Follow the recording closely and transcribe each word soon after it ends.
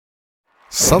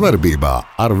Savarbībā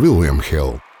ar William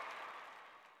Hill.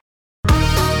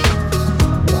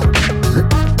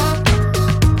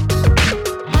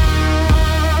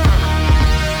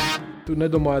 Tu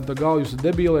nedomāji, ka Gaujus ir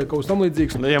debīlē, kaut kas tam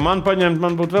līdzīgs. Ja man paņemt,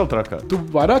 man būtu vēl trakāk. Tu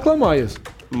vairāk lamājies?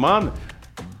 Man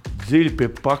dziļi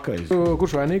pie pakaļas.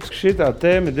 Kurš vainīgs? Šitā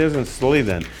tēma ir diezgan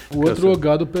slidena. Otro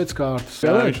gadu pēc kārtas.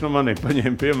 Jā, viņš no manī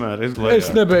paņēma piemēru.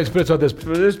 Es nebeidzu priecāties.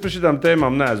 Es par šitām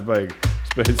tēmām neesmu baigi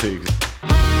spēcīgs.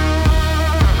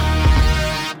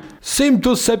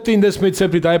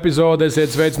 177. epizode.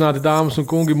 Esiet sveicināti, dāmas un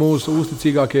kungi, mūsu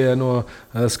uzticīgākie no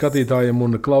skatītājiem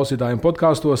un klausītājiem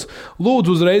podkastos.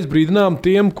 Lūdzu, uzreiz brīdinām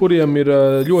tiem, kuriem ir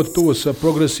ļoti tuvas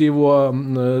progresīvo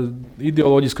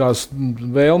ideoloģiskās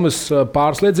vēlmes,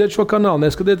 pārslēdziet šo kanālu,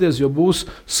 neskatieties, jo būs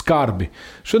skarbi.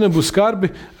 Šodien būs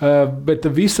skarbi, bet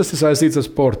viss tas ir saistīts ar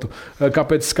sportu.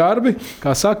 Kāpēc skarbi?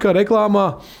 Kā saka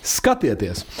reklāmā,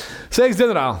 skatieties. Sveiks,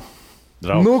 ģenerāli!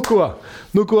 Draugs.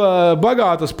 Nu ko,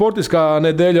 bagāta sportiskā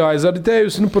nedēļa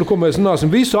aizarditējusi, par ko mēs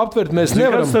runāsim. Visu aptvert mēs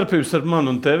nevaram. Kāda starpība starp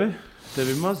mani un tevi?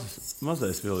 Tevi ir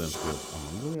mazais Viljams.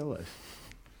 Lielais.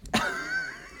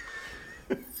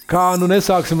 Kā nu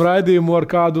nesāksim raidījumu ar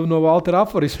kādu no Valtera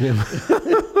aforismiem?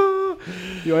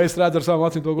 Jo es redzu ar savām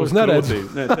acīm to, ko es neredzu.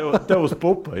 Nē, tev uz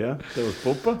pupa, ja? Tev uz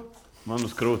pupa, man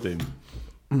uz krūtīm.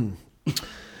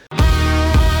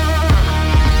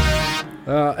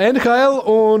 NHL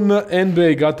un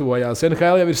NBA gatavojās.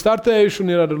 NHL jau ir startējuši un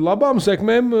ir ar labām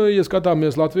sekmēm. Ja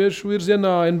skatāmies latviešu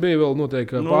virzienā, NBA vēl notiek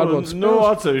pārbaudas spēles.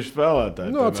 Atsevišķi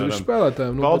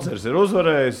spēlētājiem. Palcers ir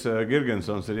uzvarējis,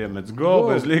 Girgensons ir iemetis golu,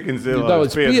 bez Līkins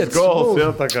ielādis 5 gols.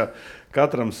 Tā kā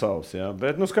katram savs. Jā.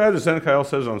 Bet skaidrs, NHL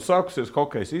sezona sākusies,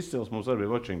 hokejs izcils, mums arī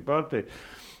bija watching party.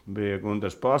 Bija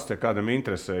Gundars Pārste, kādam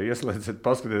interesē, ieslēdziet,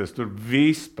 paskatieties tur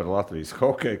viss par Latvijas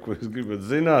hokeju, ko jūs gribat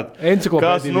zināt.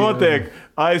 Kas notiek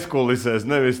aizkulisēs,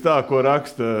 nevis tā, ko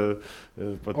raksta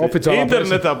oficiālā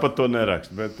internetā, pat to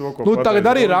neraksta. Bet to, ko tagad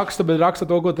arī raksta, bet raksta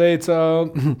to, ko teica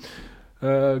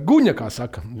Guņa, kā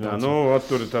saka. Jā,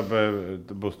 tur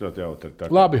būs ļoti jautri.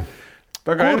 Labi.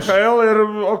 Tā kā NHL ir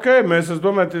ok, es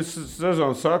domāju, ka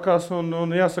sezona sākās un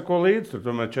jāsako līdzi. Tur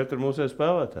tomēr 4 mūsu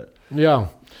spēlētāji. Jā.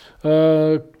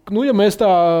 Ja mēs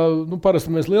tā, parasti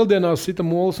mēs lieldienās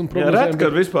sitam olas un prognozējam. Jā, redz,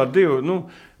 kad vispār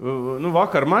 2,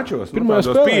 vakar mačos,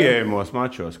 tādos pieejamos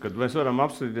mačos, kad mēs varam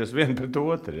apstrīdēties vienu pret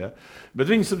otru. Ja? Bet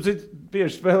viņi,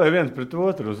 tieši spēlē viens pret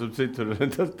otru.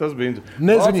 Tas bija.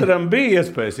 Valceram bija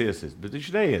iespējas iesist, bet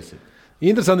viņš neiesist.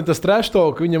 Interesanti tas trash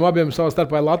talk, viņam abiem savā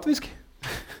starpā ir latviski.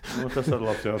 Tas ir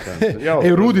labs jautājums.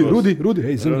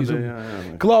 Rudi.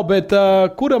 Klau, bet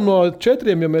kuram no 4,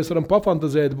 ja mēs varam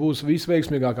pafantazēt, būs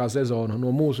visveiksmīgākā sezona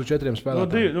no mūsu 4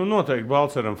 spēlētājiem? Noteikti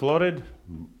Balceram Florida.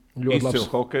 Ļoti izcili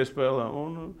hokeja spēlē.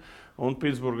 Un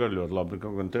Pitsburgā ļoti labi.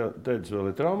 Kaut gan teicis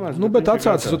vēl ir traumēs. Bet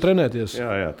atsācis trenēties.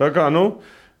 Jā. Tā kā,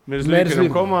 mēs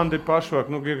līdzinām komandi pašvāk,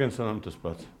 Girgensonam tas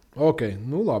pats. Ok,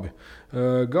 labi.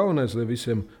 Galvenais, lai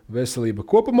visiem veselība.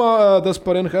 Kopumā tas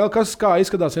par NHL, kā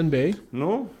izskatās NBA?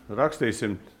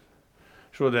 Rakstīsim.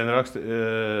 Šodien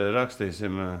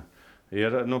rakstīsim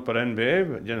par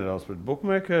NBA, ģenerāls pret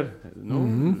bookmakeru.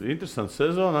 Interesants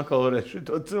sezona, atkal varētu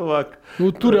šito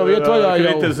cilvēku tur jau iet vajā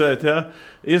kritizēt. Jā.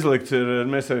 Izlikts ir,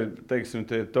 mēs arī teiksim,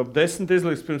 top 10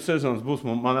 izlikts pirms sezonas būs.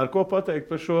 Man ar ko pateikt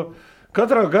par šo.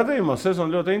 Katrā gadījumā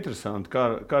sezona ļoti interesanti.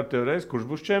 Kārtējo reizi, kurš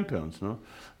būs čempions?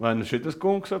 Vai šitas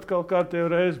kungs atkal kārtējo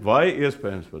reizi, vai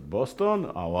iespējams pat Boston,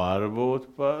 varbūt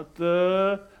pat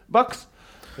Bucks.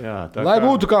 Jā, lai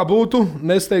būtu kā būtu,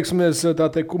 nesteigsimies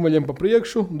kumeļiem pa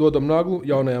priekšu, dodam naglu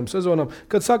jaunajām sezonām.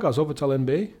 Kad sākās oficiāli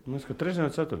NBA? Mēs kā 3.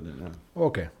 un 4.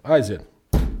 Ok, aiziet.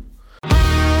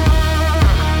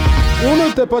 Un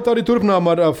tepat arī turpinām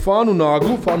ar Fanu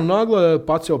Naglu. Fanu Nagla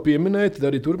pats jau pieminēja, tad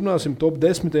arī turpināsim top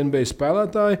 10 NBA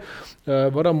spēlētāji.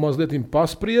 Varam mazliet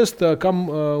paspriest, kam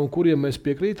un kuriem mēs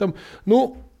piekrītam.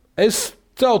 Es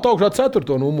celtu augšā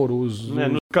 4. numuru uz...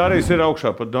 Kārijs ir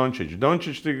augšā par Dončiču.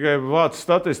 Dončičs tikai vāc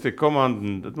statistiku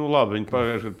komandu. Labi, viņi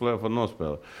pagājuši, kad play-offā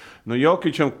nospēlē.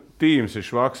 Jokičam tīms ir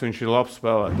švaks, viņš ir labs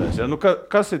spēlētājs. Ja?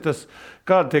 Kas ir tas,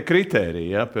 kādi tie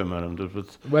kritēriji, ja? Piemēram,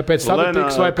 vai pēc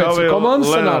statistikas, vai pēc komandas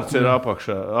sanāks? Lenārds ir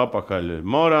apakaļ.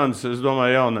 Morans, es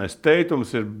domāju, jaunais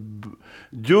Teitums ir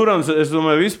Džurans, es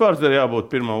domāju, vispār ir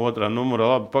jābūt 1. 2.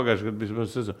 numurā. Labi, pagājuši, kad bija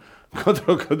sezona.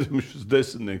 Katrā gadījumā šis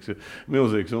desmitnieks ir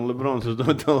milzīgs. Un Lebrons, es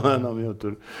domāju, tā lēnām jau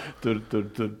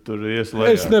tur ieslēgā.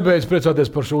 Es nebeidzu priecāties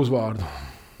par šo uzvārdu.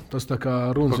 Tas tā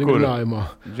kā runas vingrinājumā.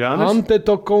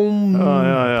 Antetokounmpo.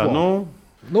 Jā.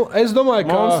 Es domāju,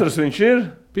 ka monstrs viņš ir.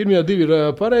 Pirmie 2 ir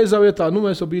pareizā vietā.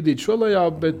 Mēs jau bīdīti šolējā,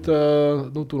 bet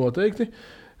tu noteikti.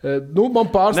 Man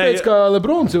pārsteidz, ka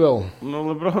Lebrons vēl.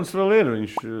 Lebrons vēl ir.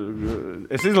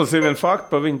 Es izlasīju vienu faktu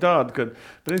par viņu tādu, ka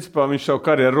principā viņš savu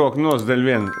karjeru roku nos dēļ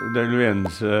vienu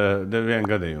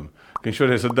gadījumu. Viņš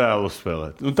varēs ar dēlu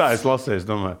spēlēt. Tā es lasīju,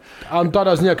 domāju.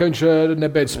 Tādā ziņā, ka viņš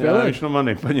nebeidz spēlēt? Jā, viņš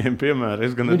manī paņēma piemēru.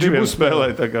 Es gan ar diviem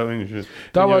spēlēju, tā kā viņš...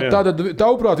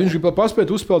 Tavuprāt, viņš grib paspēt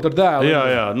uzspēlēt ar dēlu?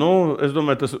 Jā. Es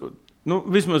domāju, tas...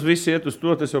 vismaz visi iet uz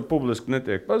to, tas jau publiski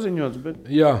netiek paziņots, bet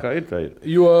kā ir, tā ir.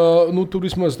 Jo, tur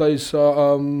vismaz tais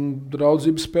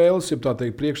draudzības spēles, ja tā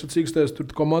teikt, priekšsacīgsties, tur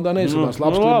komandā neizsakās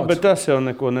labs klimats. Bet tas jau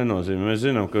neko nenozīmē. Mēs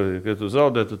zinām, ka tu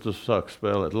zaudē, tad tu sāki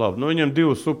spēlēt labi. Viņam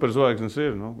 2 superzvaigznes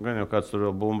ir, gan jau kāds tur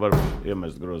vēl bumbu var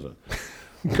iemest grozā.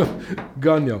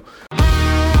 Gan jau.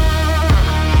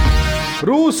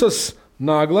 Rūsas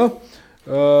Nagla.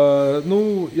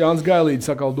 Jānis Gailītis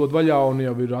atkal dod vaļā un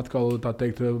jau ir atkal, tā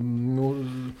teikt,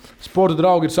 sporta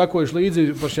draugi ir sakojuši līdzi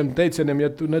par šiem teicieniem, ja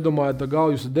tu nedomājat,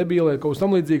 galvu jūs debīlē, kaut kas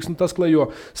tam līdzīgs, tas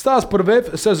klejo stāsts par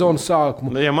VF sezonas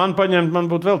sākumu. Ja man paņemt, man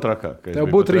būtu vēl trakāk. Tev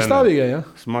būtu arī stāvīgai, ja?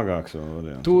 Smagāks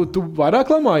vēl. Tu vairāk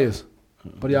lamājies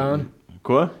par Jāni?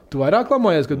 Ko? Tu vairāk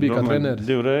lamājies, kad bija kā treneris?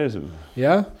 2 reizes.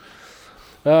 Jā?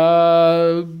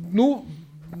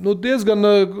 Diezgan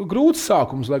grūts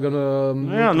sākums, lai gan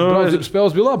draudzības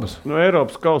spēles bija labas.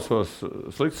 Eiropas kausos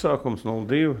slikts sākums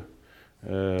 0-2.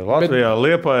 Latvijā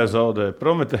Liepājā zaudēja,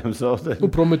 Prometējums zaudēja.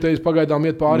 Prometējs pagaidām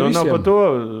iet pāri visiem. Nav par to,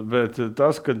 bet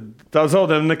tas, ka tā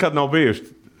zaudējumi nekad nav bijuši.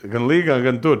 Gan līgā,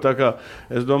 gan tur. Tā kā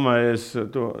es domāju,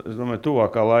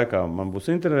 tuvākā laikā man būs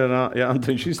intervijā,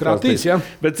 viņš izstāstīs.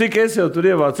 Bet cik es jau tur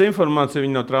ievācu informāciju,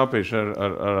 viņi nav trāpījuši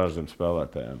ar ārzemju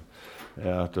spēlētājiem.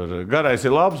 Jā, tur garais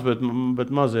ir labs, bet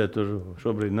mazie tur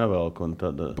šobrīd nevelk.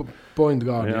 Point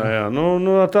guard. Jā.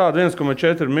 Tāda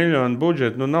 1,4 miljonu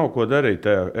budžeta, nav ko darīt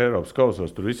tajā Eiropas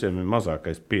kausos. Tur visiem ir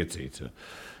mazākais piecīts.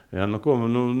 Jā,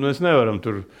 mēs nevaram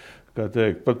tur, kā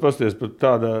teikt, pat pasties par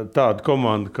tādu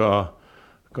komandu kā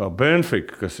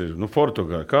Benfica, kas ir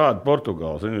Portugāla. Kāda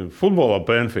Portugāls? Futbolā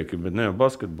Benfica, bet ne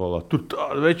basketbolā. Tur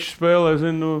tāda veči spēlē,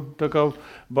 tā kā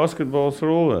basketbols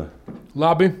rulē.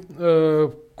 Labi.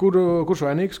 Kurš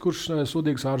vainīgs, kurš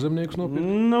sūdīgs ārzemnieks nopirkt?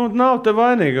 Nav te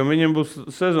vainīga. Viņiem būs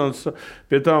sezonas,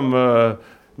 pie tam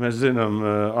mēs zinām,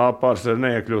 pārsvarā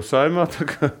neiekļūst Saeimā, tā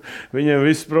kā viņiem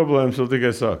visas problēmas vēl tikai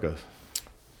sākās.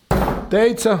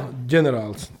 Teica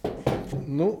ģenerālis.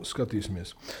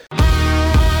 Skatīsimies.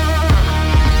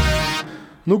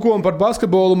 Par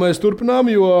basketbolu mēs turpinām,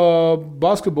 jo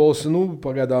basketbols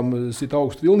pagaidām sit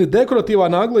augstu vilni. Dekoratīvā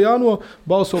Nagla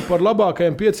jānobalso par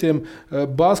labākajiem 5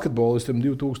 basketbolistiem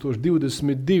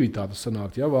 2022. Tā tas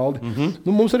sanāk, Valdi?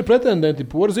 Mums ir pretendenti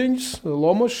Porziņš,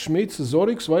 Lomašs, Šmits,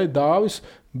 Zoriks vai Dāvis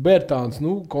Bērtāns.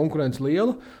 Konkurence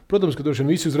liela. Protams, ka droši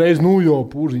vien visi uzreiz, jau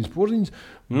Porziņš.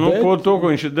 Ko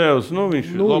viņš ir devis? Viņš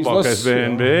ir labākais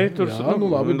NBA. Tur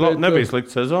nebija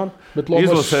slikta sezona.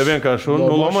 Izlasēja vienkārši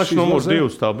Lomašs numurs 2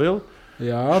 stabili.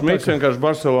 Šmits vienkārši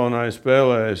Barcelonā ir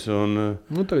spēlējis.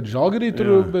 Tagad Žalgirī tur,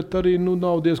 bet arī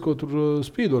nav diezko tur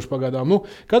spīdoši pagaidām.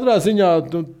 Katrā ziņā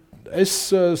es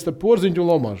starp Porziņu un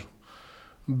Lomašu.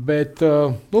 Bet,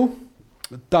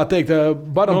 tā teikt,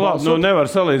 varam balsot. Nevar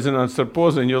salīdzināt ar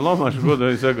Porziņu un Lomašu.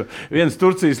 Viens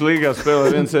Turcijas līgā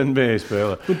spēlē, viens NBA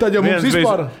spēlē. Tad jau mums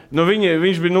vispār...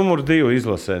 Viņš bija numur 2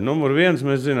 izlasē. Numur 1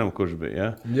 mēs zinām, kurš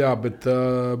bija. Jā, bet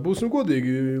būsim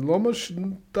godīgi. Lomašs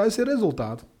taisīja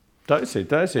rezultātu. Taisīja,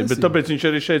 bet tāpēc viņš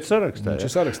arī šeit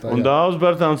sarakstā. Un Dāvis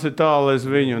Bērtāns ir tālu aiz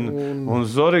viņu, un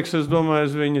Zoriks, es domāju,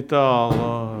 aiz viņa tālu.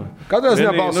 Katrā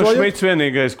ziņā balsojam. Šmits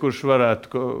vienīgais, kurš varētu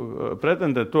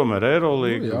pretendēt tomēr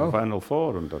Eurolīgu, Final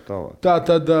Four un tā tālāk. Tā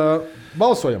tad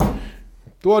balsojam.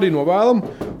 To arī novēlam.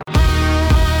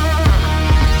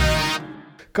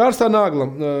 Karstā Nagla.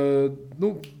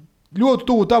 Ļoti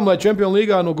tuvu tam, lai Čempionu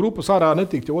līgā no grupas ārā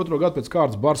netiktu jau 2. gadu pēc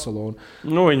kārtas Barcelona.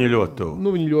 Viņi ļoti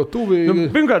tuvu. Viņi ļoti tuvi.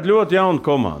 Pirmkārt, ļoti jauna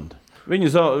komanda.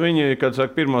 Viņi kad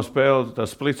saka, pirmo spēli, tā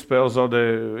split spēle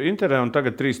zaudēja Interē, un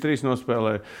tagad 3-3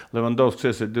 nospēlēja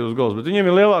Levandovskis iesiet 2 gols. Bet viņiem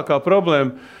ir lielākā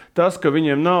problēma tas, ka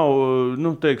viņiem nav,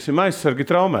 aizsargi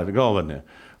traumēti galvenie.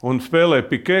 Un spēlē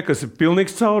Pikē, kas ir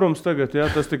pilnīgs caurums tagad. Jā,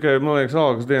 tas tikai, man liekas,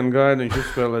 algas dienu gaida, viņš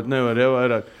uzspēlēt nevar jau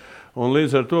vairāk. Un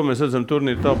līdz ar to mēs redzam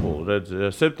turnīru tabulu.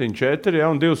 7-4,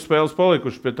 un 2 spēles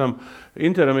palikušas. Pie tam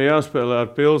Interam ir jāspēlē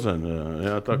ar Pilsenu.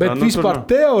 Bet vispār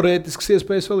teorētisks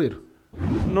iespējas vēl ir.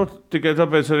 Tikai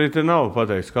tāpēc arī te nav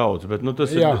pateikts kauts. Bet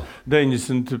tas ir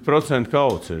 90%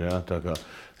 kauts.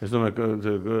 Es domāju,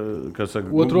 ka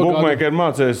bukmēkeri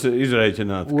mācēs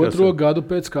izreikināt. 2. gadu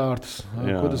pēc kārtas.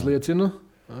 Ko tas liecina?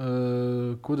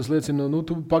 Ko tas liecina?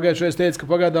 Tu pagājušajā teici, ka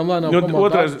pagaidām lēnām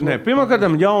komanda. Pirmkārt,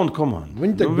 jauna komanda.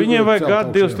 Viņiem vajag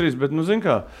gadu, 2-3, bet,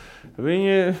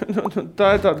 tā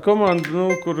ir tāda komanda,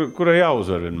 kurai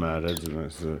jāuzvar vienmēr,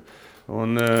 redzamies.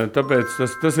 Un tāpēc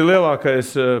tas ir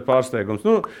lielākais pārsteigums.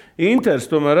 Inters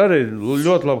tomēr arī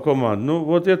ļoti laba komanda.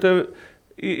 Ja tev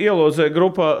ielozē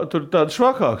grupā, tur tāda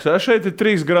švakāks, šeit ir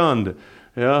 3 grandi.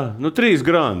 Jā, 3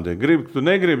 grandi. Gribi, tu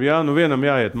negribi, vienam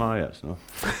jāiet mājās.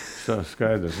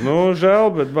 Skaidrs.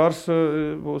 Žēl, bet Bars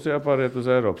būs jāpāriet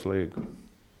uz Eiropas līgu.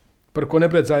 Par ko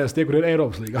nepriecājās tie, kur ir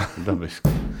Eiropas līgā?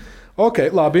 Dabiski. Ok,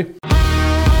 labi.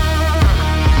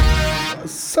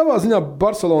 Savā ziņā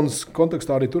Barcelonas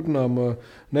kontekstā arī turpinām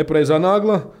nepareizā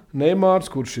nagla. Neimārs,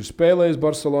 kurš ir spēlējis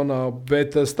Barcelonā,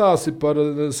 bet stāsti par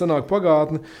senāku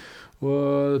pagātni.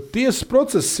 Tiesas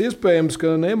process iespējams,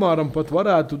 ka Neimāram pat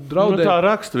varētu draudēt. Tā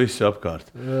raksta visi apkārt.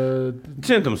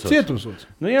 Cietumsods.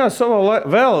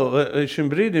 Vēl šim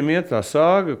brīdim iet tā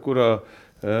sāga, kurā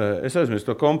es aizmirstu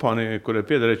to kompāniju, kurai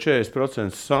piederēja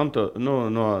 40%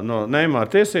 no Neimāra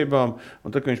tiesībām, un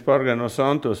tad, kad viņš pārgāja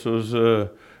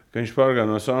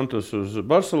no Santos uz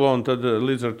Barcelonu, tad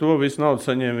līdz ar to visu naudu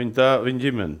saņēma viņa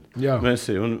ģimene.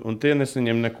 Messi, un tie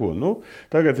nesaņem neko.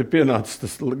 Tagad ir pienācis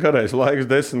tas garais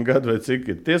laiks, 10 gadu vai cik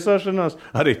ir tiesāšanās,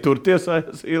 arī tur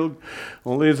tiesājas ilgi.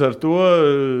 Un līdz ar to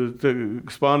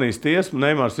Spānijas tiesa,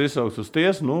 Neimārs ir izsaukts uz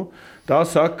tiesu, tā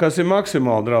saka, kas ir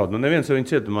maksimāli draudi. Neviens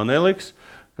viņu cietumā neliks,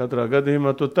 katrā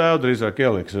gadījumā to tēvu drīzāk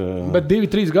ieliks. Bet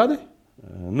 2-3 gadi?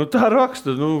 Tā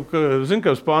raksta. Zinu,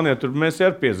 ka Spānijā tur mēs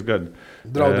ir 5 gadi.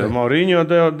 Mauriņo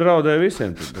draudēja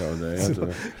visiem.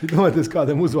 Domājies,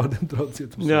 kādiem uzvārdiem draud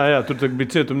cietums? Jā, tur bija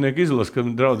cietumnieki izlasa, ka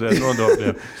draudēja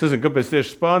nodokļiem. Es nezinu, kāpēc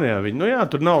tieši Spānijā viņi.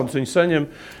 Tur naudas viņi saņem,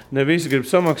 ne visi grib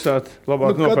samaksāt,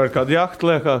 labāk nopērk kādu jahtu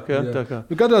liekāk.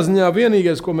 Katrā ziņā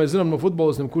vienīgais, ko mēs zinām no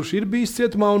futbolistiem, kurš ir bijis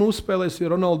cietumā un uzspēlējis,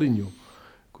 ir Ronaldinho.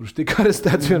 Kurš tika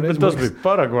arestēts vienreiz. Tas bija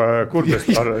Paragvajā, kur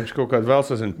viņš kaut kādu vēl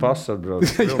sazina pasu atbrauc.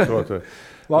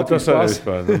 Tas arī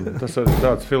vispār. Tas arī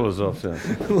tāds filozofs.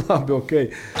 Labi, ok.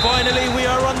 Finally we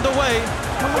are on the way.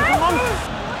 Come on.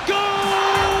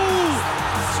 Goal!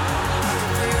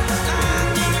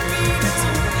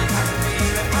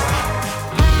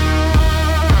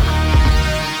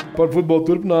 Par futbolu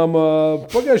turpinām.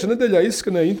 Pagājušajā nedēļā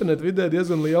izskanēja internetu vidē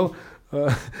diezgan liela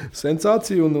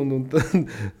sensācija, un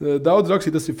daudz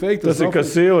rakstīja, tas ir fake. Tas ir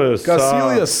Kasilijas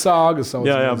sāga.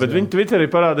 Jā, bet viņa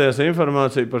Twitterī parādījās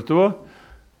informācija par to.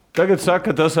 Tagad saka,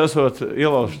 ka tas esot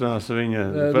ielaušanās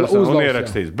viņa personu un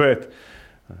ierakstīts. Bet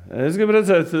es gribu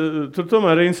redzēt, tur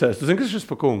tomēr ir incēsts. Tu zini, kas šis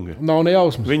pa kungi? Nav ne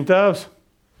jausmas. Viņa tēvs,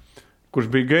 kurš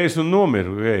bija gejs un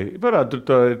nomira gejs. Parādi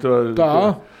tur to.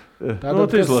 Tā.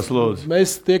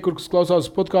 Mēs tie, kurš klausās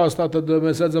podkāstā, tad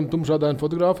mēs redzam tumšādainu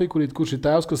fotogrāfiju, kurš ir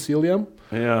tēvs Kasiljam.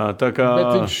 Jā, tā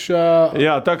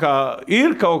kā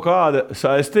ir kaut kāda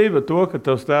saistība to, ka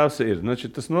tavs tēvs ir.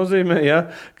 Tas nozīmē,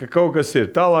 ka kaut kas ir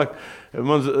tālāk.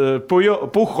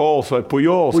 Pujols vai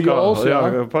Pujols,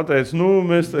 pateica,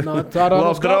 mēs te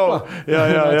labi draugi.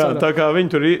 Jā, tā kā viņi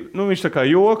tur, viņš tā kā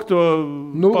jok to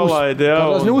palaida.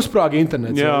 Tas neuzsprāga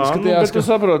internets. Jā, bet tu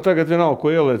saproti, tagad vienalga,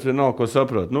 ko ieliec, vienalga, ko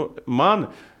saprot.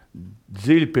 Man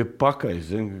dziļi pie pakaļ,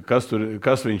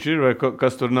 kas viņš ir vai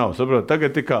kas tur nav. Saprot,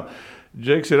 tagad tikā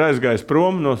Džeks ir aizgājis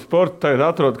prom no sporta, tagad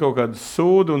atrod kaut kādu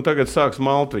sūdu un tagad sāks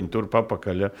malt viņu tur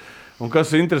papakaļ. Un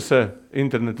kas interesē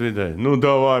internetu vidē?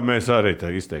 Davai, mēs arī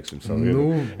tā izteiksim savu vietu.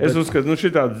 Es uzskatu,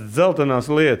 šitādas dzeltenās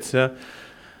lietas,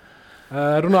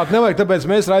 runāt nevajag, tāpēc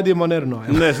mēs raidījumā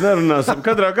nerunājam. Mēs nerunāsim.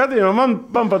 Katrā gadījumā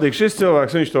man patīk šis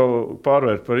cilvēks, viņš to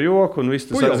pārvērt par joku, un viss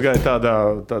tas aizgāja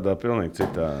tādā pilnīgi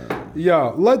citā.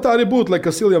 Jā, lai tā arī būtu, lai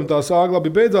Kasiljam tā sāga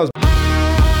labi beidzās.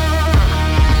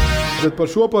 Bet par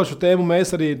šo pašu tēmu mēs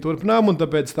arī turpinām, un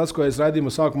tāpēc tas, ko es raidījuma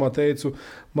sākumā teicu,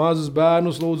 mazus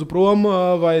bērnus lūdzu prom,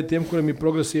 vai tiem, kuriem ir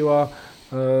progresīvās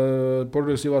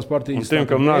partijas. Un tiem,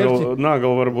 kam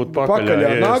nagla var būt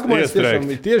pakaļā. Nākamais tiešām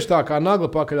ir tieši tā, kā nagla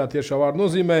pakaļā tiešā vārda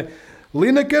nozīmē.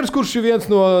 Linekers, kurš ir viens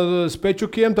no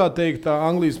spečukiem, tā teikt,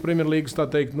 Anglijas Premjerlīgas, tā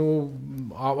teikt,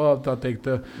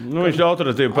 viņš ir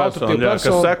autoritīva persona,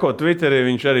 kas seko Twitterī,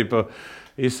 viņš arī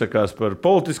izsakās par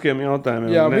politiskiem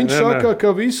jautājumiem. Jā, viņš saka,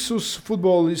 ka visus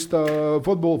futbola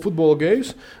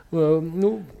gejus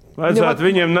vajadzētu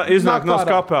viņiem iznākt no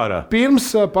skapārā.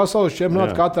 Pirms pasaules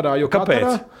čempionāta Katarā.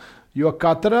 Jo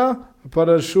Katarā par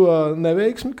šo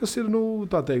neveiksmi, kas ir,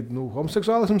 tā teikt,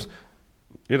 homoseksuālisms,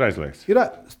 ir aizliegts.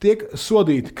 Tiek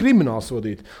sodīti, krimināli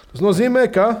sodīti. Tas nozīmē,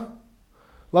 ka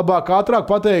labāk ātrāk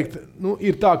pateikt,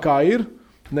 ir tā, kā ir,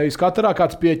 nevis Katarā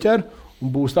kāds pieķer un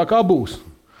būs tā, kā būs.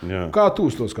 Jā. Kā tu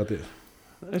uz to skaties?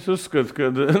 Es uzskatu,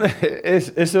 ka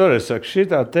es varēju sakt,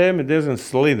 šitā tēma ir diezgan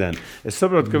slidena. Es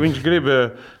saprotu, ka viņš grib,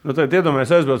 tagad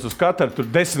iedomājies aizbrauc uz Kataru, tur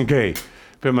 10 geji.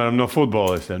 piemēram, no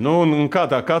futbolistiem. Nu, un kā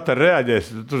tā katra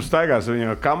reaģēs? Tur staigās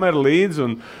viņam kamera līdzi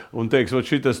un teiks,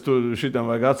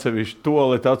 šitam vajag atsevišķi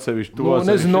toaleti, atsevišķi to.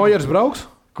 Nezinu, Nojers brauks?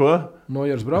 Ko?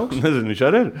 Nojers brauks? Nezinu, viņš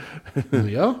arī ir.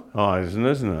 Jā. Es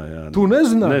nezināju. Jā. Tu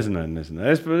nezināji?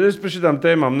 Nezināju. Es par šitām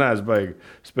tēmām neesmu baigi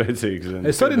spēcīgs.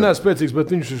 Es arī neesmu spēcīgs,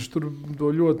 bet viņš tur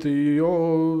to ļoti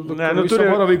tur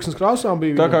varavīgs un krāsām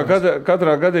bija. Tā kā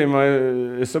katrā gadījumā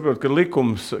es saprotu, ka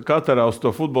likums katrā uz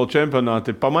to futbola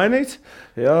čempionātu ir pamainīts.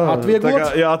 Jā,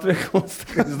 atvieglots? Jā, atvieglots.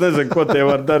 Es nezinu, ko tie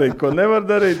var darīt, ko nevar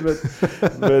darīt.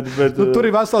 Bet tur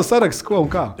ir vesels saraksts, ko un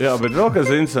kā. Jā, bet vēl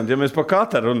kas interesanti, ja mēs par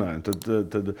Kataru runājam,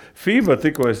 tad FIBA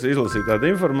tikko es izlasīju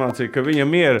tādu informāciju, ka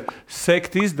viņam ir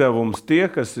sekt izdevums tie,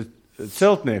 kas ir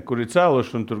celtnieki, kuri ir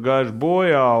cēluši un tur gājuši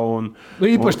bojā.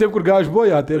 Īpaši tiem, kur gājuši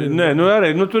bojā. Nē,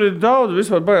 arī tur ir daudz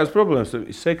vispār baigās problēmas.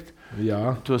 Sekt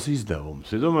tos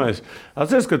izdevumus.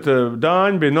 Atceries, ka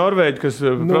Dāņi bija Norvēģi, kas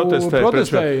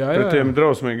protestēja pret tiem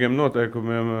drausmīgiem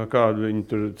noteikumiem, kādu viņi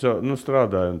tur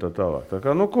strādāja un tā tālāk. Tā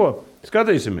kā, ko?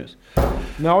 Skatīsimies.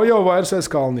 Nav jau vairs aiz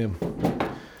kalniem.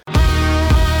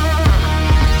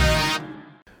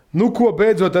 Ko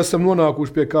beidzot esam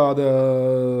nonākuši pie kāda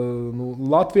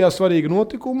Latvijā svarīga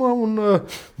notikuma un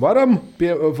varam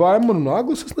pie Vaimana un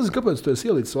Naglas. Es nezinu, kāpēc tu esi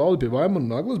ielicis Valdi pie Vaimana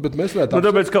un Naglas, bet mēs varētu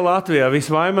tāpēc, ka Latvijā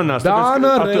viss Vaimanās.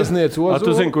 Dāna Rezniece Ozola.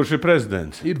 Tu zini, kurš ir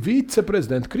prezidents? Ir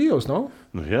viceprezidents. Krievs, nav?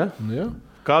 Jā.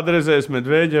 Kādreizējais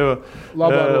Medveģeva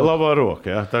labā roka.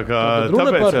 Ja?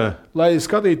 Tāpēc, lai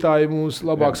skatītāji mūs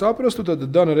labāk saprastu, tad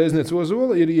Dana Rezniece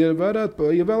Ozola ir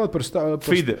ievēlēta par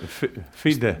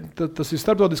FIDE. Tas ir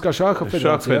Starptautiskā šāha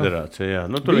federācija. Jā.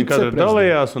 Tur viņi kādreiz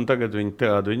dalījās, un tagad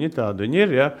tādi viņi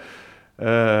ir. Ja?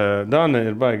 Dana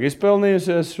ir baigi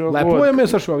izpelnījusies šo godu.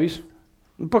 Lepojamies ar šo visu.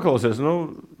 Paklausies,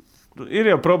 ir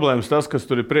jau problēmas tas, kas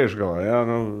tur ir priekšgalā. Jā,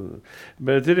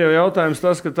 bet ir jau jautājums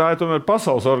tas, ka tā ir tomēr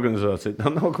pasaules organizācija.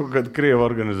 Tā nav kaut kāda Krieva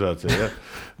organizācija. Jā.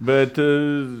 Bet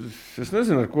es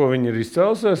nezinu, ar ko viņi ir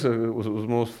izcēlusies uz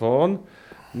mūsu fonu.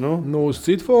 Uz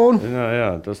citu fonu?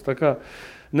 Jā, tas tā kā...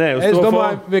 Nē, es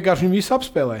domāju, vienkārši viņi visu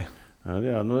apspēlēja.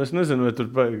 Jā, es nezinu, vai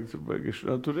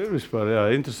tur ir vispār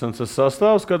interesants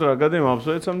sastāvs. Katrā gadījumā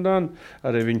apsveicam Danu.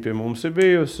 Arī viņi pie mums ir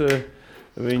bijusi.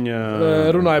 Viņa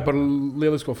runāja par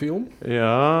lielisko filmu. Jā,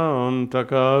 un tā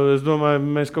kā es domāju,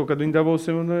 mēs kaut kad viņu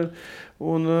dabūsim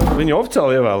un viņa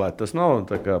oficiāli ievēlēta. Tas nav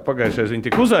tā kā pagājušais viņa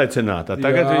tika uzaicināta.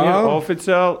 Tagad viņa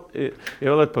oficiāli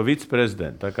ievēlēta par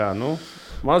viceprezidentu. Tā kā,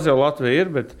 maz jau Latvija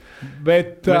ir, bet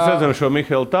mēs redzam šo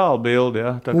Mihaila Tālu bildi.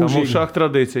 Ja? Tā kā mums šāda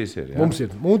tradīcijas ir. Ja? Mums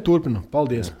ir. Un turpinu.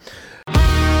 Paldies.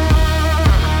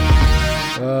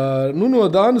 No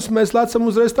Dānas mēs lecam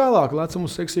uzreiz tālāk.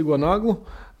 Lecam uz seksīgo Naglu.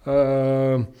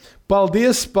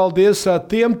 Paldies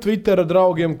tiem Twittera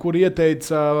draugiem, kuri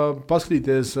ieteica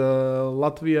paskatīties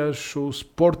latviešu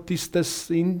sportistes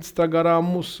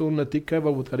Instagramus un ne tikai,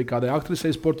 varbūt arī kādai aktrisei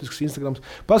sportisks Instagrams.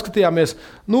 Paskatījāmies,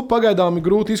 pagaidām ir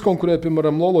grūti izkonkurēt,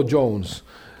 piemēram, Lolo Jones.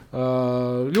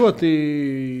 Ļoti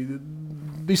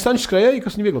distanci skrējēji,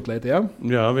 kas viņa vieglatlēti, jā?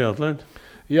 Jā, vieglatlēti.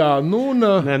 Jā,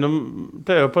 Nē,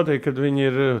 te jau patīk, ka viņi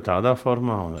ir tādā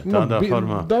formā un tādā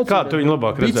formā. Kā tu viņu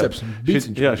labāk redzētu?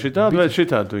 Jā, šitādu vai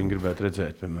šitādu tu viņu gribētu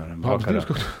redzēt, piemēram, vakarā.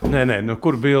 Nē,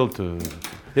 kur bildi?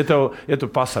 Ja tu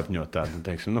pasapņo tādu,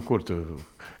 teiksim, kur tu,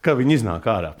 kā viņi iznāk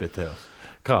ārā pie tevis?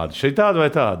 Kāda? Šitāda vai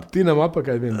tāda? Tinam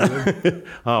apakaļ vienu.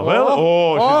 Vēl?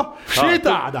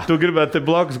 Šitāda! Tu gribētu te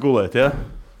blakus gulēt, jā? Ja?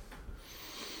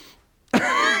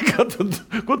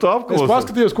 Ko tu apklausi? Es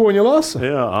paskatījos, ko viņa lasa.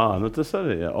 Jā, tas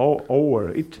arī ir.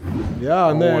 Over it. Jā,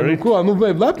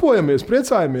 lepojamies,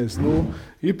 priecājamies.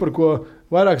 Ir par ko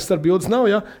vairāk starp bildes nav.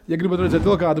 Ja gribat redzēt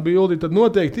vēl kādu bildi, tad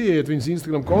noteikti ieiet viņas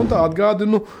Instagram kontā,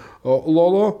 atgādinu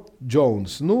Lolo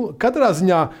Jones. Katrā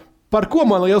ziņā, par ko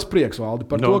man liels prieks, Valdi?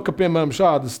 Par to, ka, piemēram,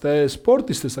 šādas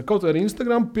sportistes ar kaut vai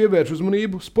Instagram pievērš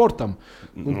uzmanību sportam.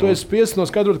 Un tu esi spiests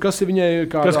noskaidrot, kas ir viņai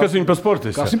kādā... Kas viņa par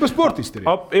sportisti? Kas viņa par sportisti ir?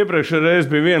 Iepriekšējā reize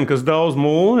bija viena, kas daudz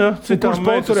mūlu, ja? Citām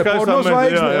sponsorē porno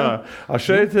zvaigzne, jā.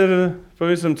 Šeit ir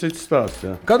pavisam cits stāsts,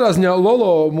 jā. Katrā ziņā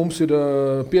Lolo mums ir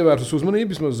pievērsus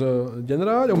uzmanību, vismaz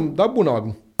ģenerāļi un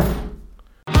Dabunāgu.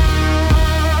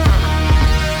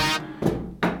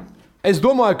 Es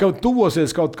domāju, ka tuvosies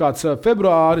kaut kāds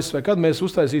februāris, vai kad mēs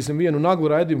uztaisīsim vienu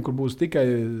naglu raidījumu, kur būs tikai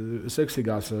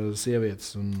seksīgās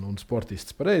sievietes un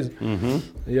sportistas. Pareizi?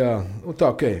 Jā,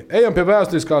 tā, ok. Ejam pie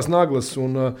vēsturiskās naglas.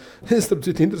 Un, starp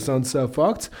citu, interesants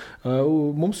fakts.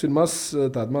 Mums ir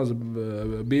tāda maza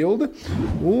bilde.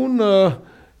 Un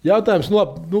jautājums,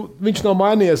 viņš nav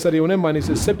mainījies arī un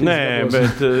nemainīsies 7 gados. Nē,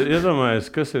 bet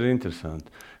iedomājies, kas ir interesanti.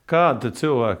 Kāda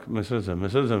cilvēka mēs redzam?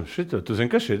 Mēs redzam šito. Tu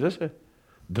zini, kas šitas ir?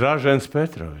 Dražens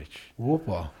Petrovičs.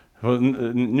 Opā.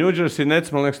 New Jersey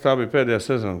Nets, man liekas, tā bija pēdējā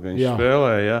sezona, kad viņš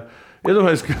spēlēja. Ja?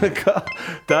 Iedomājies, kā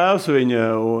tēvs viņa,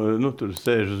 tur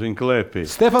sēž uz viņa klēpī.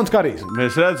 Stefans Karijs.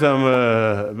 Mēs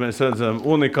redzam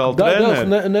unikālu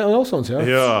treneri. Nelsons, jā?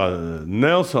 Jā,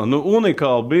 Nelson.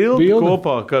 Unikālu bildi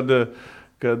kopā, kad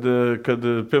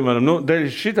piemēram, dēļ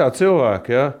šitā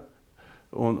cilvēka, jā,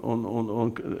 un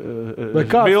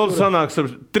bildi sanāks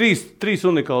ar trīs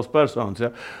unikālas personas,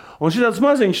 jā. Un šitāds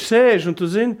maziņš sēž, un tu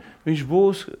zini, viņš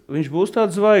būs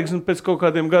tāds zvaigznes, un pēc kaut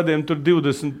kādiem gadiem tur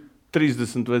 20,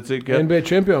 30 vai cik. Jā. NBA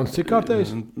čempions, cik kārtējs?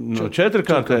 4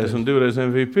 kārtējs un 2 reiz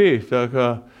MVP. Tā kā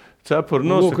cepuri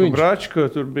nosaka Bračka,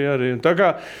 tur bija arī. Tā kā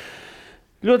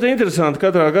ļoti interesanti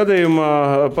katrā gadījumā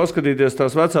paskatīties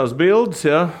tās vecās bildes,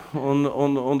 ja,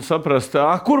 un saprast,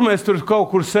 kur mēs tur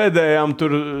kaut kur sēdējām,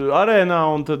 tur arēnā,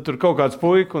 un tad tur kaut kāds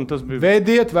puika, un tas bija...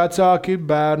 Vediet vecāki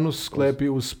bērnus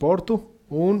sklēpī uz sportu,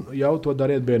 un jau to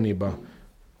dariet bērnībā.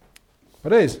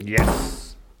 Reiz? Yes!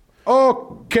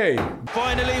 Ok!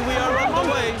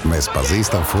 Mēs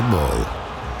pazīstam futbolu.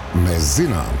 Mēs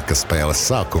zinām, ka spēles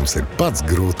sākums ir pats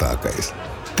grūtākais.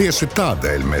 Tieši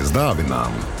tādēļ mēs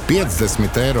dāvinām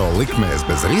 50 eiro likmēs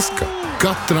bez riska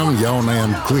katram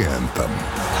jaunajam klientam.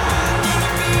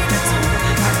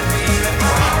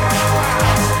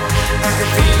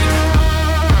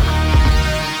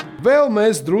 Vēl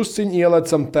mēs drusciņi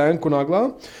ielecam tanku naglā.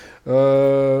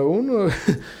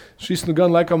 Šis gan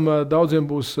laikam daudziem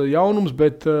būs jaunums,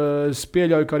 bet es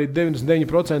pieļauju, ka arī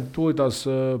 99% tūlītās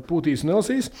pūtīs un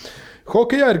elsīs.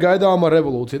 Hokejā ir gaidāma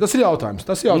revolūcija. Tas ir jautājums.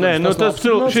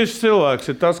 Šis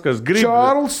cilvēks ir tas, kas grib.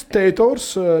 Čārls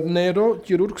Teitors,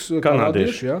 neiroķirurgs,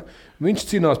 kanādieši. Ja? Viņš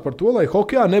cīnās par to, lai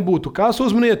hokejā nebūtu, kas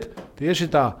uzmaniet,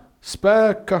 tieši tā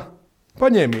spēka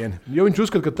paņēmieni. Jo viņš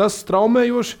uzskata, ka tas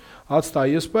traumējoši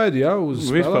atstāja iespēju, ja, uz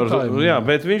spēlētājiem. Jā,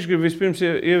 bet viņš grib vispirms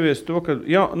ieviest to, kad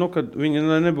viņi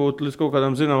nebūtu līdz kaut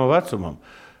kādam zināmam vecumam.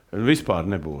 Vispār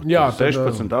nebūtu. Jā,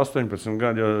 16, 18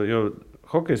 gadi, jo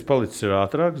hokejs palicis ir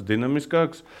ātrāks,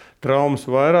 dinamiskāks, traumas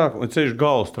vairāk, un ceļš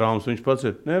galvas traumas. Viņš pats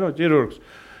ir neiroķirurgs.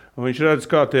 Viņš redz,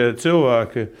 kā tie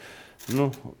cilvēki,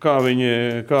 kā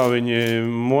viņi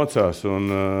mocās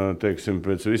un, teiksim,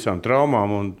 pēc visām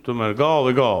traumām, un tomēr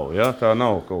galva, ja? Tā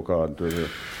nav kaut kāda tur.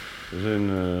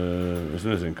 Es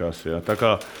nezinu, kas. Jā. Tā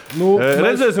kā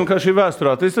redzēsim, kā šī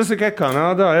vēsturā. Tas ir tikai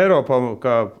Kanādā, Eiropā,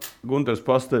 kā Gunters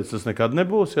pasteica, tas nekad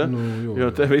nebūs. Ja? Jo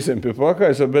te visiem pie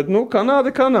pakais. Bet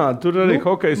Kanāda. Tur arī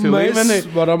hokejs ir līmenī. Mēs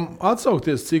varam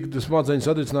atsaukties, cik smadzeņu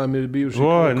satricinājumi ir bijuši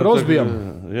Krosbijam.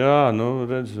 Jā,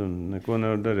 redz, neko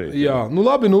nevar darīt. Jā,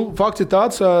 labi, fakts ir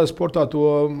tāds, sportā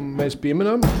to mēs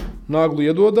pieminam, naglu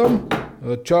iedodam.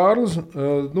 Čārls,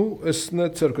 es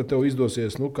neceru, ka tev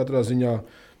izdosies, katrā ziņā.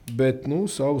 Bet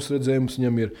savus redzējumus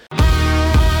viņam ir.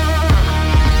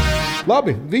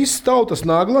 Labi, viss tautas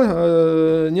nagla,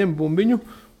 ņem bumbiņu,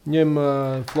 ņem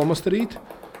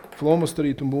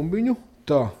flomasterītu un bumbiņu.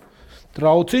 Tā,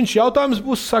 trauciņš jautājums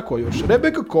būs sekojošs.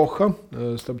 Rebeka Koha,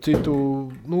 starp citu,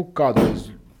 kādreiz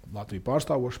Latviju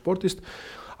pārstāvoša sportista,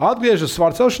 atgriežas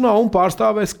svarcelšanā un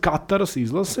pārstāvēs Kataras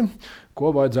izlasi, ko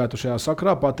vajadzētu šajā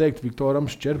sakrā pateikt Viktoram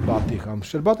Ščerbatīkam.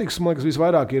 Ščerbatīks, man liekas,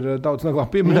 visvairāk ir tautas naglā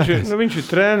pieminēts. Viņš ir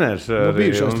treneris arī,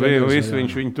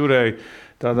 viņš viņu turēja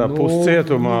tādā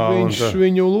puscietumā. Viņš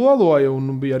viņu loloja un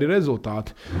bija arī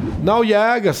rezultāti. Nav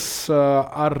jēgas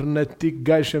ar ne tik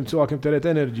gaišiem cilvēkiem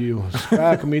terēt enerģiju.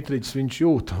 Spēka mitriķis viņš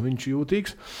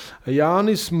jūtīgs.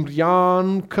 Jānis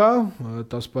Mrjānka,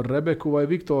 tas par Rebeku vai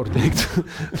Viktoru teikt,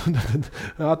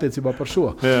 attiecībā par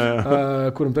šo,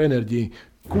 kuram tā enerģija.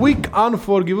 Quick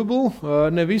unforgivable,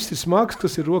 ne viss ir smags,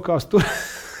 kas ir rokās tur.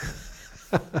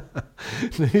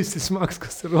 Ne viss ir smags,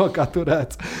 kas ir rokā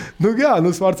turēts.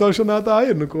 Svarcelšanā tā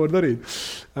ir, ko var darīt.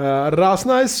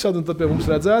 Rāsnājs šad un tad pie mums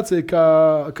redzēts,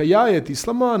 ka jāiet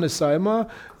islamā, ne saimā,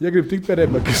 ja grib tikt pie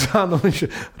Rebekas. Viņš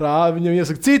viņam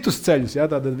iesaka citus ceļus,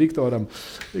 tātad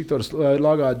Viktors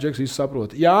Lagā Džeks visu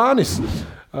saprot. Jānis,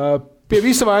 pie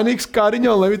visa vainīgs Kariņa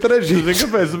un Levita režīms.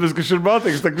 Kāpēc? Tāpēc, ka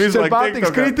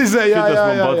Ščerbatīks kritizē.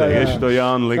 Es to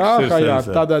Jānu liks.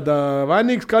 Tātad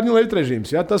vainīgs Kariņa un Levita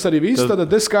režīms. Tas arī viss. Tad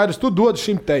es skaidrs, tu dod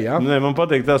šim te. Nē, man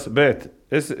patīk tas, bet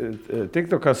es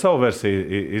tiktu kā savu versiju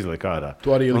izliku ārā.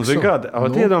 Tu arī liksi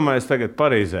savu. Iedomājies tagad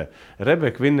Parīzē.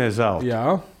 Rebeka vinnē zeltu.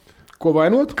 Jā. Ko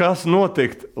vainot? Kas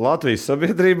notikt Latvijas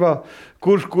sabiedrībā?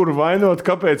 Kurš kuru vainot?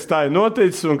 Kāpēc tā ir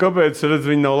noticis? Un kāpēc,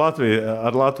 viņi nav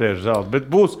ar latviešu zeltu?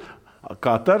 Bet būs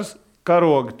Katars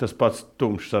karogi, tas pats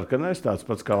tumšs sarkanais, tāds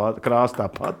pats kā krāsa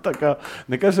tāpat. Tā kā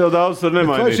nekas jau daudz tur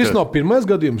nemainīsies. Šis nav pirmais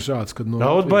gadījums šāds, kad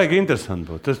daudz baigi interesanti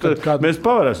būs. Mēs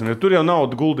pavarēsim, jo tur jau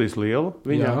naudu guldīs lielu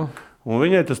viņā. Un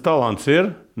viņai tas talants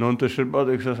ir, un tas ir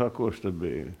badīgs, kurš tad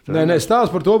bija. Nē,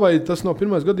 stāst par to, vai tas nav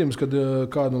pirmais gadījums, kad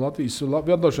kādu no Latvijas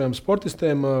vadošajiem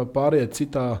sportistiem pāriet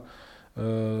citā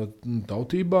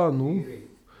tautībā.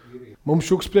 Mums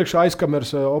šuks priekšā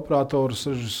aizkameras operators,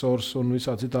 režisors un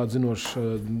visā citādi zinošs.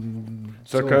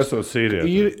 Saka, esot Sīrijā.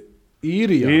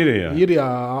 Īrijā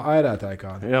airētāji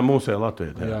kādi. Jā, mūsē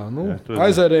Latvijā.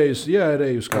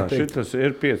 Aizērējus, kā teikt. Šitas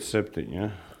ir 5-7, jā.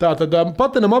 Tā tad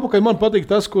patenam apakaļ man patīk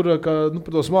tas, kur par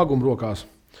to smagumu rokās.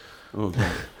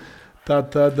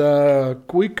 Tātad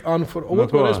quick for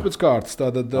otrais pēc kārtas.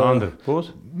 Tātad Andri,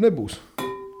 būs? Nebūs.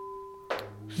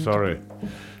 Sorry.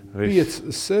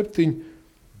 5-7.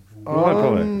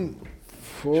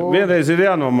 Vienreiz ir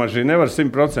jānomažina, nevar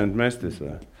 100% mesties.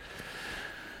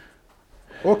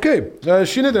 Ok,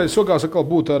 šī nedēļa sākās atkal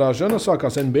būt ražana,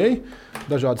 sākās NBA,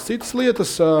 dažādas citas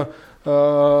lietas.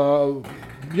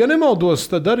 Ja nemaldos,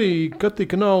 tad arī, kad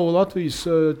tika nav Latvijas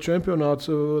čempionāts,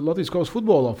 Latvijas kausa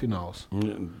futbolā fināls.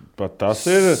 Pat tas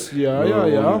ir. Jā.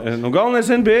 Galvenais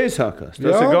NBA sākās.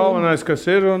 Tas ir galvenais, kas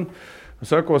ir.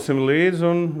 Sakosim līdzi,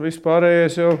 un viss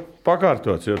pārējais jau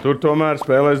pakārtots. Jo tur tomēr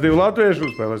spēlēs 2 latvieši,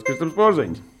 un spēlēs Kristaps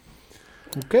Porziņš.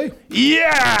 Ok.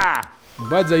 Jā!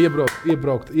 Vajadzēja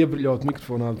iebraukt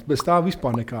mikrofonā. Bez tā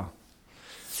vispār nekā.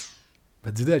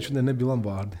 Bet dzirdēt, šodien nebija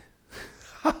Lambārdi.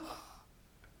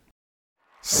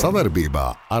 Savarbībā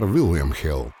ar William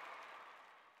Hill.